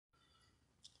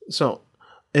So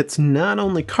it's not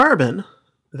only carbon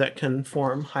that can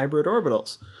form hybrid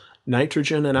orbitals.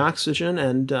 Nitrogen and oxygen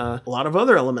and a lot of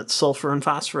other elements, sulfur and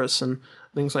phosphorus and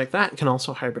things like that, can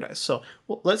also hybridize. So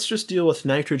let's just deal with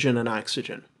nitrogen and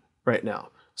oxygen right now.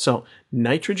 So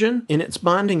nitrogen, in its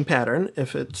bonding pattern,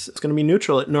 if it's going to be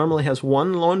neutral, it normally has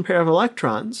one lone pair of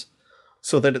electrons,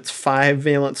 so that its 5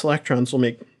 valence electrons will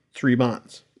make 3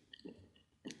 bonds.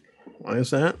 Why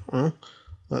is that? Well,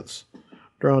 let's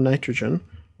draw nitrogen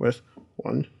with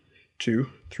 1, 2,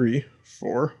 3,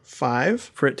 4, 5.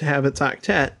 For it to have its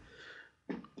octet,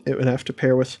 it would have to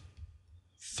pair with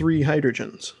 3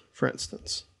 hydrogens, for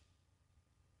instance.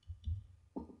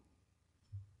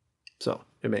 So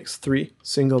it makes 3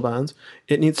 single bonds.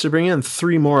 It needs to bring in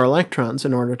 3 more electrons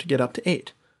in order to get up to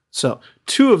 8. So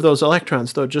 2 of those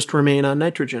electrons, though, just remain on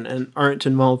nitrogen and aren't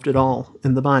involved at all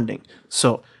in the bonding.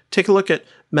 So take a look at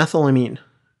methylamine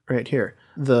right here.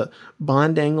 The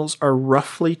bond angles are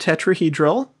roughly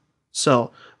tetrahedral.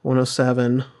 So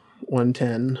 107,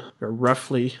 110 are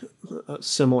roughly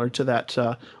similar to that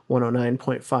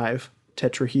 109.5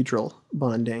 tetrahedral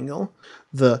bond angle.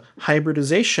 The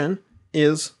hybridization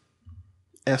is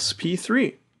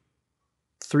sp3.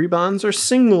 3 bonds are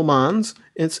single bonds.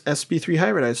 It's sp3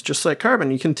 hybridized, just like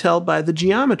carbon. You can tell by the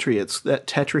geometry. It's that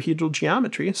tetrahedral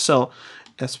geometry. So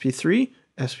sp3,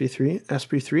 sp3,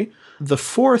 sp3. The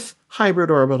 4th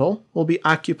hybrid orbital will be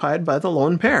occupied by the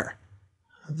lone pair,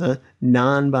 the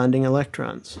non-bonding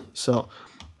electrons. So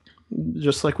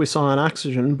just like we saw on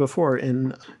oxygen before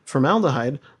in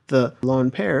formaldehyde, the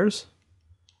lone pairs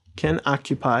can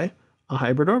occupy a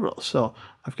hybrid orbital. So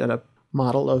I've got a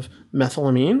model of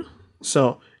methylamine.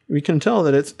 So we can tell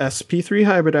that it's sp3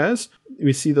 hybridized.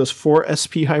 We see those 4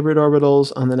 sp hybrid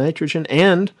orbitals on the nitrogen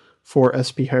and 4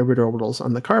 sp hybrid orbitals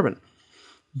on the carbon.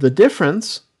 The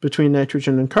difference between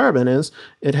nitrogen and carbon is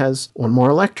it has 1 more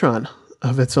electron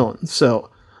of its own. So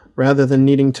rather than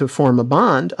needing to form a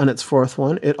bond on its 4th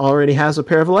one, it already has a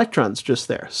pair of electrons just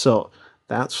there. So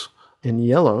that's in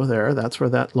yellow there, that's where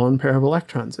that lone pair of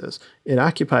electrons is. It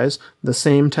occupies the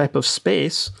same type of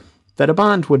space that a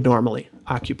bond would normally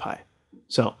occupy.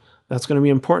 So that's going to be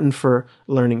important for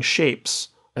learning shapes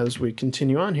as we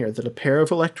continue on here, that a pair of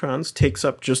electrons takes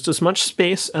up just as much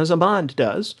space as a bond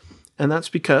does, and that's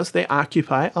because they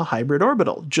occupy a hybrid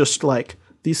orbital, just like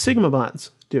these sigma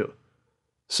bonds do.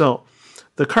 So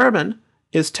the carbon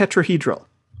is tetrahedral.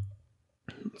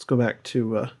 Let's go back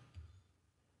to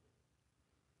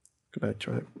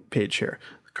our page here.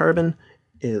 The carbon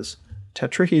is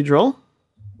tetrahedral.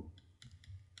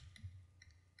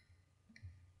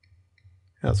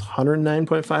 Has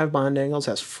 109.5 bond angles,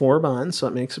 has 4 bonds, so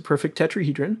it makes a perfect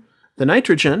tetrahedron. The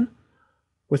nitrogen,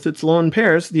 with its lone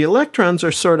pairs, the electrons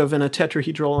are sort of in a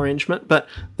tetrahedral arrangement, but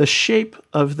the shape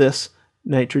of this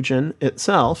nitrogen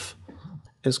itself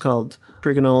is called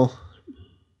trigonal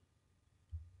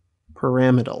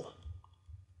pyramidal.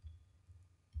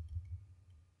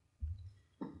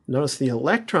 Notice the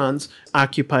electrons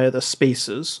occupy the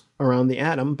spaces around the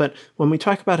atom, but when we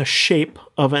talk about a shape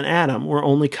of an atom, we're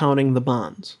only counting the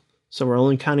bonds. So we're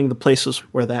only counting the places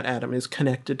where that atom is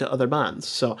connected to other bonds.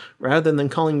 So rather than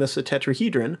calling this a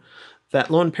tetrahedron,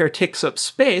 that lone pair takes up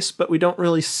space, but we don't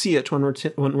really see it when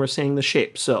we're saying the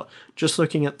shape. So just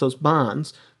looking at those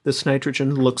bonds, this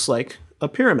nitrogen looks like a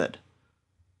pyramid.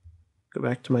 Go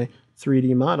back to my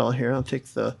 3D model here. I'll take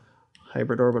the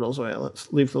hybrid orbitals away.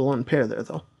 Let's leave the lone pair there,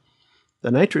 though.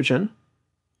 The nitrogen,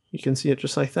 you can see it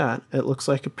just like that. It looks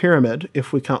like a pyramid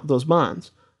if we count those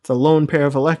bonds. The lone pair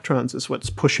of electrons is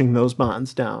what's pushing those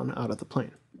bonds down out of the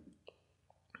plane.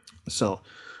 So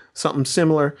something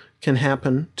similar can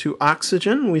happen to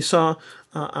oxygen. We saw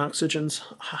oxygen's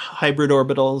hybrid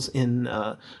orbitals in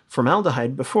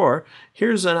formaldehyde before.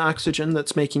 Here's an oxygen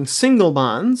that's making single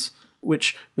bonds,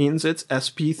 which means it's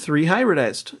sp3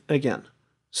 hybridized again.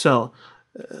 So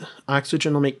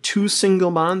oxygen will make 2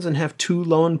 single bonds and have 2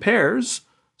 lone pairs.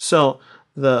 So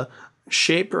the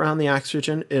shape around the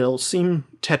oxygen, it'll seem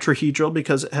tetrahedral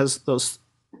because it has those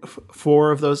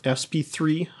 4 of those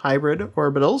sp3 hybrid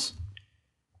orbitals.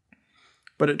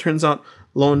 But it turns out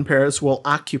lone pairs will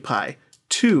occupy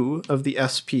 2 of the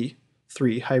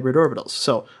sp3 hybrid orbitals.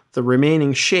 So the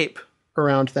remaining shape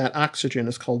around that oxygen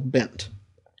is called bent.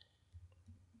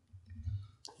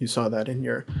 You saw that in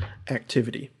your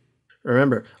activity.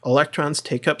 Remember, electrons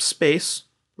take up space.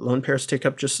 Lone pairs take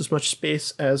up just as much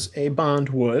space as a bond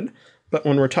would. But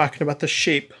when we're talking about the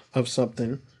shape of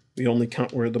something, we only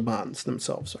count where the bonds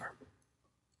themselves are.